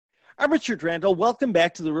I'm Richard Randall. Welcome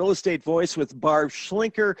back to the Real Estate Voice with Barb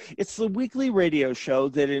Schlinker. It's the weekly radio show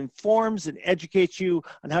that informs and educates you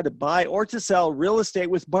on how to buy or to sell real estate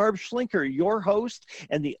with Barb Schlinker, your host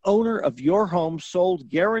and the owner of Your Home Sold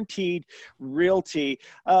Guaranteed Realty.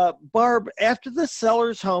 Barb, after the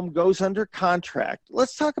seller's home goes under contract,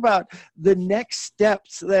 let's talk about the next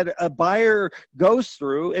steps that a buyer goes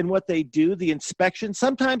through and what they do, the inspection,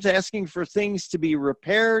 sometimes asking for things to be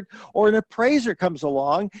repaired, or an appraiser comes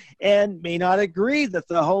along and may not agree that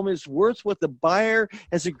the home is worth what the buyer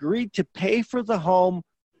has agreed to pay for the home.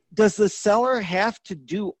 Does the seller have to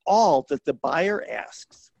do all that the buyer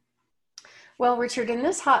asks? Well, Richard, in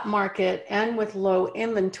this hot market and with low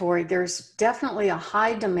inventory, there's definitely a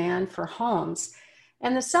high demand for homes,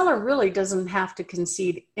 and the seller really doesn't have to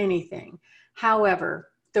concede anything. However,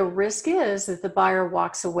 the risk is that the buyer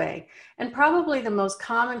walks away. And probably the most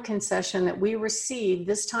common concession that we receive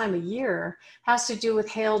this time of year has to do with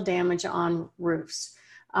hail damage on roofs.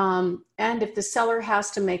 And if the seller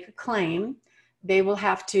has to make a claim, they will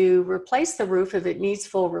have to replace the roof if it needs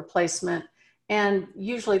full replacement. And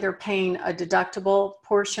usually they're paying a deductible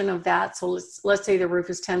portion of that. So let's say the roof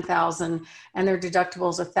is $10,000 and their deductible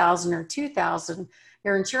is $1,000 or $2,000.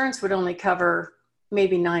 Their insurance would only cover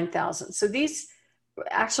maybe $9,000. So these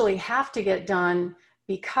actually have to get done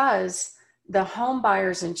because the home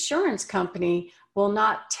buyer's insurance company will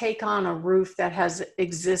not take on a roof that has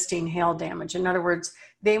existing hail damage. In other words,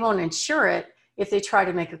 they won't insure it if they try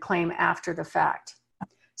to make a claim after the fact.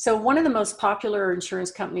 So one of the most popular insurance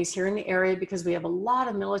companies here in the area, because we have a lot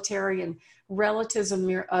of military and relatives of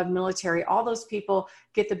military, all those people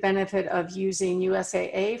get the benefit of using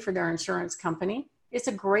USAA for their insurance company. It's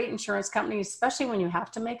a great insurance company, especially when you have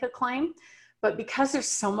to make a claim. But because there's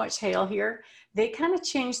so much hail here, they kind of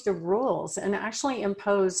changed the rules and actually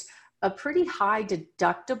imposed a pretty high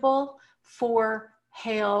deductible for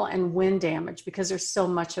hail and wind damage because there's so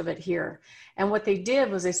much of it here. And what they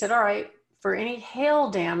did was they said, all right, for any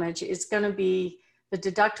hail damage, it's going to be, the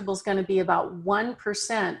deductible is going to be about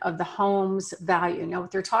 1% of the home's value. Now,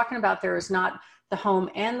 what they're talking about there is not the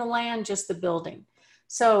home and the land, just the building.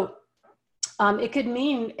 So it could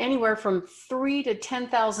mean anywhere from $3,000 to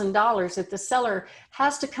 $10,000 that the seller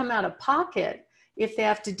has to come out of pocket if they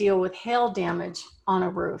have to deal with hail damage on a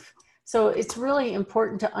roof. So it's really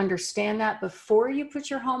important to understand that before you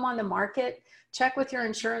put your home on the market. Check with your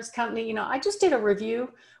insurance company. You know, I just did a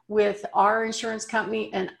review with our insurance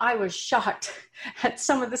company and I was shocked at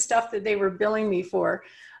some of the stuff that they were billing me for.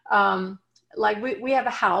 Like we have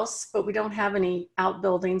a house, but we don't have any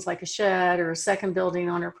outbuildings like a shed or a second building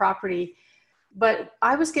on our property. But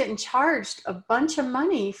I was getting charged a bunch of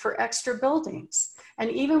money for extra buildings. And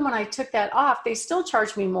even when I took that off, they still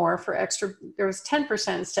charged me more for extra. There was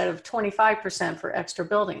 10% instead of 25% for extra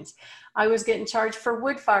buildings. I was getting charged for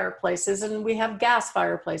wood fireplaces and we have gas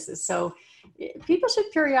fireplaces. So people should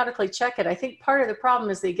periodically check it. I think part of the problem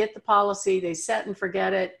is they get the policy, they set and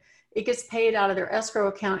forget it. It gets paid out of their escrow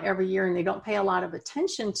account every year and they don't pay a lot of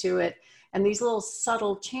attention to it. And these little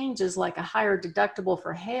subtle changes like a higher deductible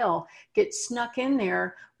for hail get snuck in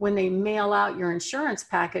there when they mail out your insurance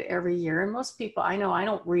packet every year. And most people, I know I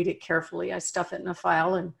don't read it carefully. I stuff it in a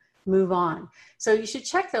file and move on. So you should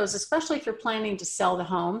check those, especially if you're planning to sell the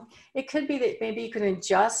home. It could be that maybe you can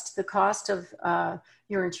adjust the cost of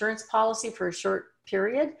your insurance policy for a short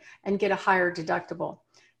period and get a higher deductible.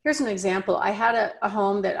 Here's an example. I had a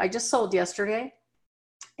home that I just sold yesterday,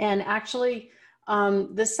 and actually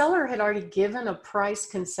the seller had already given a price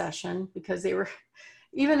concession because they were,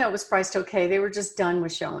 even though it was priced okay, they were just done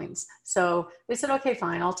with showings. So they said, okay,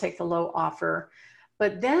 fine, I'll take the low offer.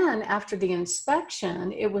 But then after the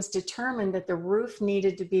inspection, it was determined that the roof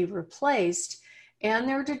needed to be replaced and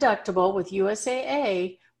their deductible with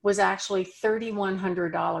USAA was actually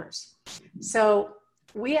 $3,100. So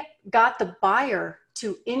we got the buyer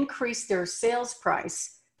to increase their sales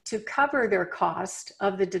price to cover their cost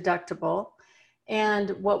of the deductible. And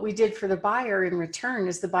what we did for the buyer in return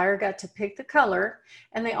is the buyer got to pick the color,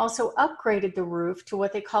 and they also upgraded the roof to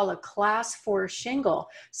what they call a class 4 shingle.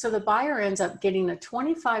 So the buyer ends up getting a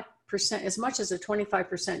 25%, as much as a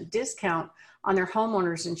 25% discount on their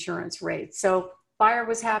homeowner's insurance rate. So buyer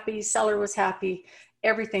was happy, seller was happy,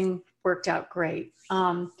 everything worked out great.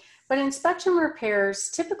 But inspection repairs,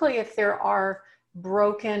 typically if there are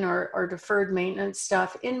broken or deferred maintenance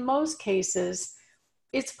stuff, in most cases,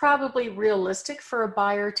 it's probably realistic for a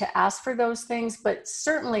buyer to ask for those things, but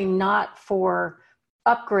certainly not for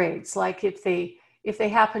upgrades. Like if they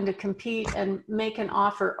happen to compete and make an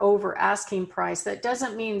offer over asking price, that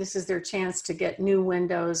doesn't mean this is their chance to get new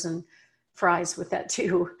windows and fries with that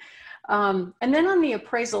too. And then on the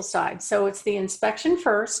appraisal side, so it's the inspection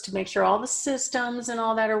first to make sure all the systems and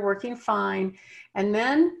all that are working fine. And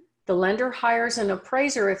then the lender hires an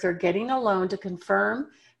appraiser if they're getting a loan to confirm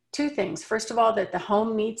two things. First of all, that the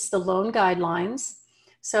home meets the loan guidelines.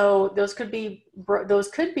 So those could be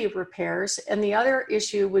repairs. And the other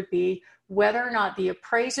issue would be whether or not the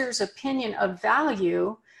appraiser's opinion of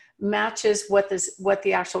value matches what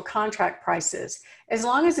the actual contract price is. As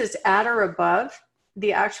long as it's at or above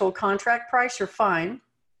the actual contract price, you're fine.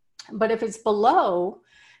 But if it's below,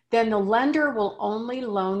 then the lender will only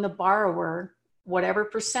loan the borrower whatever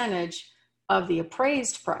percentage of the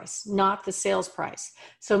appraised price, not the sales price.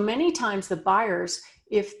 So many times the buyers,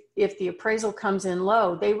 if the appraisal comes in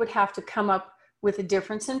low, they would have to come up with a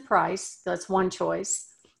difference in price. That's one choice.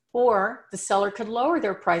 Or the seller could lower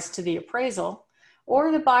their price to the appraisal,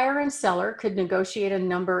 or the buyer and seller could negotiate a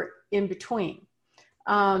number in between.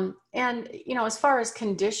 And, as far as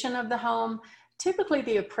condition of the home, typically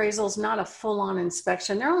the appraisal is not a full-on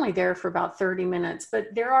inspection. They're only there for about 30 minutes, but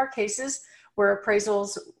there are cases where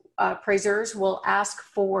appraisers will ask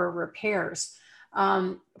for repairs.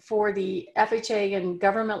 For the FHA and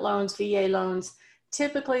government loans, VA loans,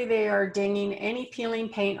 typically they are dinging any peeling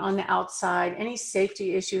paint on the outside, any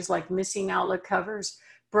safety issues like missing outlet covers,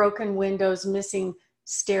 broken windows, missing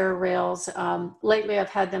stair rails. Lately I've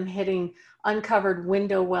had them hitting uncovered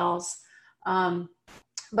window wells.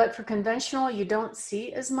 But for conventional, you don't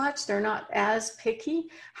see as much. They're not as picky.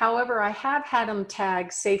 However, I have had them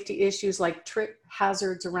tag safety issues like trip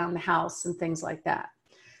hazards around the house and things like that.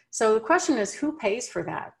 So the question is, who pays for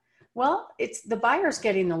that? Well, it's the buyer's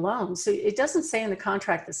getting the loan. So it doesn't say in the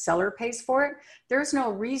contract the seller pays for it. There's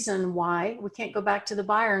no reason why we can't go back to the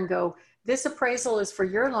buyer and go, this appraisal is for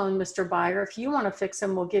your loan, Mr. Buyer. If you want to fix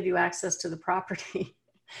them, we'll give you access to the property.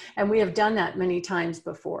 And we have done that many times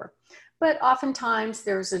before. But oftentimes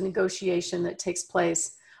there's a negotiation that takes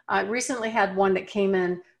place. I recently had one that came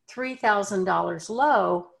in $3,000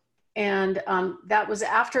 low, and that was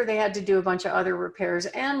after they had to do a bunch of other repairs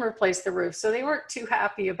and replace the roof. So they weren't too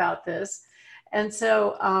happy about this. And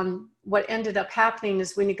so what ended up happening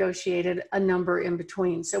is we negotiated a number in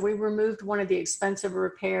between. So we removed one of the expensive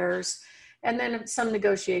repairs, and then some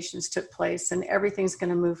negotiations took place, and everything's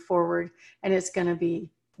going to move forward, and it's going to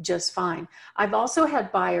be just fine. I've also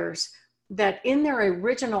had buyers that in their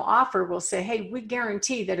original offer will say, hey, we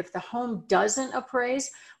guarantee that if the home doesn't appraise,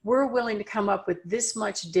 we're willing to come up with this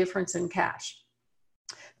much difference in cash.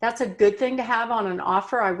 That's a good thing to have on an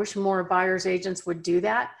offer. I wish more buyers agents would do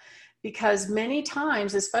that, because many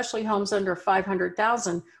times, especially homes under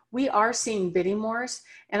 500,000, we are seeing bidding wars,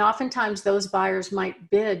 and oftentimes those buyers might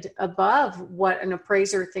bid above what an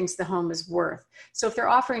appraiser thinks the home is worth. So if they're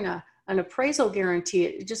offering an appraisal guarantee,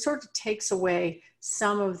 it just sort of takes away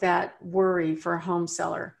some of that worry for a home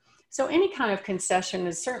seller. So any kind of concession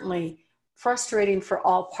is certainly frustrating for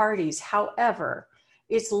all parties. However,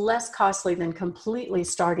 it's less costly than completely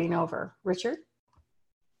starting over. Richard?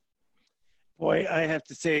 Boy, I have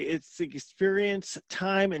to say, it's the experience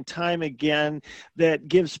time and time again that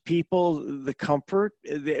gives people the comfort,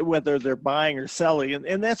 whether they're buying or selling.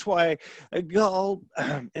 And that's why I call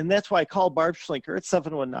Barb Schlinker at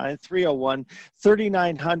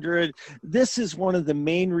 719-301-3900. This is one of the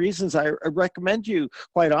main reasons I recommend you.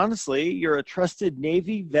 Quite honestly, you're a trusted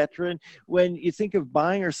Navy veteran. When you think of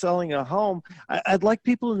buying or selling a home, I'd like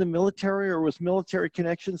people in the military or with military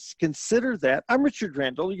connections to consider that. I'm Richard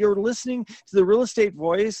Randall. You're listening to The Real Estate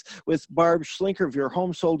Voice with Barb Schlinker of Your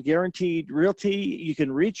Home Sold Guaranteed Realty. You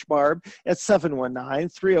can reach Barb at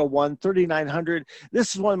 719-301-3900.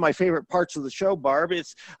 This is one of my favorite parts of the show, Barb.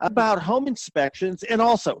 It's about home inspections, and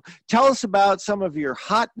also tell us about some of your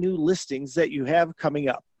hot new listings that you have coming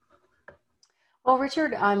up. Well,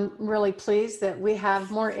 Richard, I'm really pleased that we have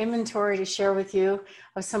more inventory to share with you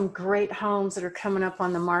of some great homes that are coming up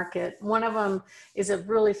on the market. One of them is a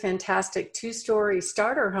really fantastic 2-story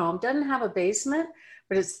starter home. Doesn't have a basement,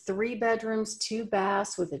 but it's 3 bedrooms, 2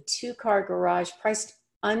 baths with a 2-car garage, priced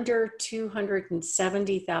under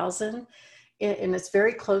 $270,000, and it's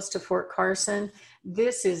very close to Fort Carson.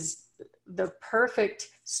 This is the perfect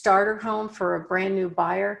starter home for a brand new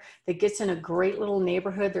buyer that gets in a great little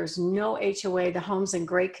neighborhood. There's no HOA, the home's in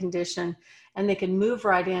great condition, and they can move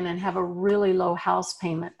right in and have a really low house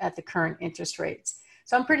payment at the current interest rates.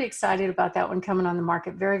 So I'm pretty excited about that one coming on the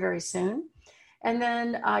market very, very soon. And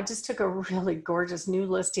then I just took a really gorgeous new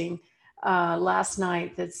listing last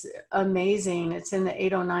night that's amazing. It's in the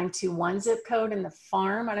 80921 zip code in the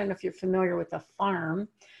Farm. I don't know if you're familiar with the Farm.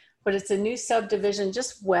 but it's a new subdivision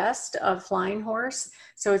just west of Flying Horse.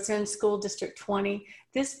 So it's in School District 20.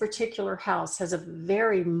 This particular house has a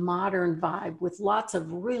very modern vibe with lots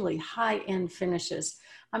of really high-end finishes.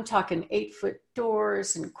 I'm talking 8-foot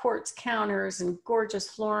doors and quartz counters and gorgeous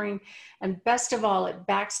flooring. And best of all, it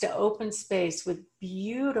backs to open space with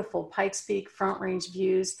beautiful Pikes Peak Front Range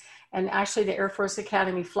views. And actually the Air Force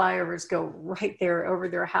Academy flyovers go right there over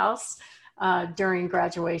their house during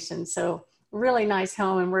graduation. So really nice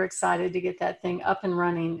home, and we're excited to get that thing up and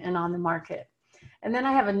running and on the market. And then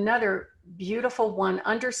I have another beautiful one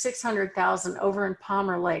under 600,000 over in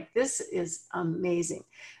Palmer Lake. This is amazing.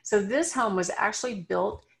 So this home was actually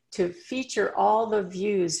built to feature all the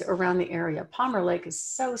views around the area. Palmer Lake is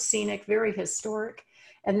so scenic, very historic.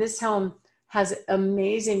 And this home has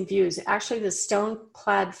amazing views. Actually, the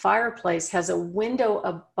stone-clad fireplace has a window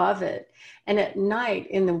above it. And at night,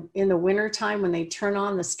 in the wintertime, when they turn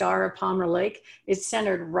on the star of Palmer Lake, it's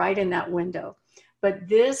centered right in that window. But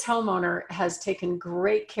this homeowner has taken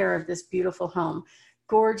great care of this beautiful home.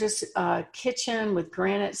 Gorgeous kitchen with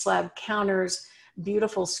granite slab counters,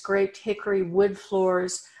 beautiful scraped hickory wood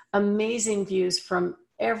floors, amazing views from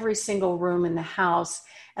every single room in the house.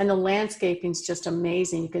 And the landscaping is just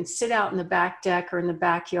amazing. You can sit out in the back deck or in the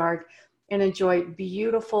backyard and enjoy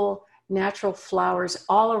beautiful natural flowers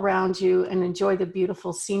all around you and enjoy the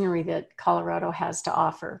beautiful scenery that Colorado has to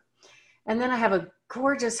offer. And then I have a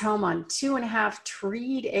gorgeous home on 2.5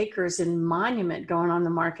 treed acres in Monument going on the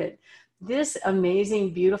market. This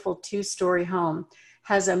amazing, beautiful 2-story home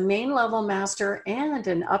has a main level master and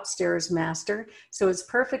an upstairs master. So it's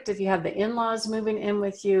perfect if you have the in-laws moving in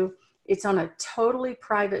with you. It's on a totally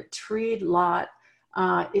private treed lot.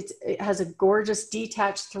 It has a gorgeous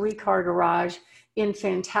detached 3-car garage in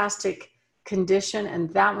fantastic condition, and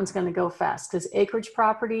that one's going to go fast because acreage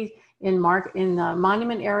property in the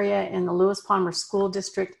Monument area in the Lewis Palmer School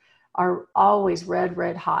District are always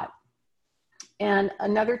red hot. And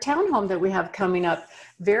another townhome that we have coming up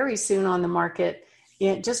very soon on the market,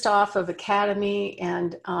 just off of Academy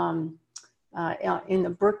and in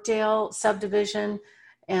the Brookdale subdivision.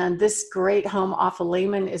 And this great home off of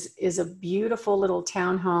Lehman is a beautiful little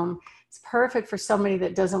townhome. It's perfect for somebody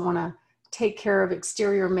that doesn't want to take care of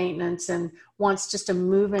exterior maintenance and wants just a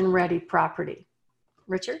move-in ready property.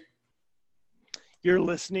 Richard? You're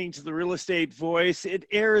listening to The Real Estate Voice. It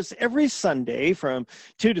airs every Sunday from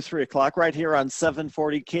 2 to 3 o'clock right here on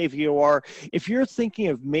 740 KVOR. If you're thinking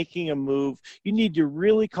of making a move, you need to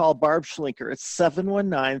really call Barb Schlinker at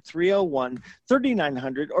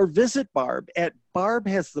 719-301-3900 or visit Barb at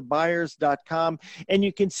barbhasthebuyers.com, and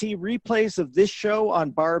you can see replays of this show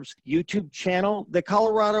on Barb's YouTube channel, The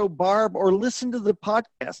Colorado Barb, or listen to the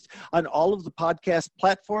podcast on all of the podcast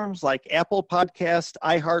platforms like Apple Podcast,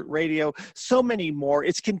 iHeartRadio, so many more.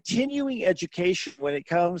 It's continuing education when it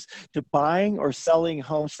comes to buying or selling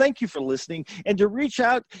homes. Thank you for listening, and to reach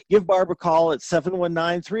out, give Barb a call at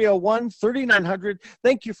 719-301-3900.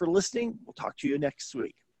 Thank you for listening. We'll talk to you next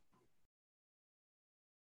week.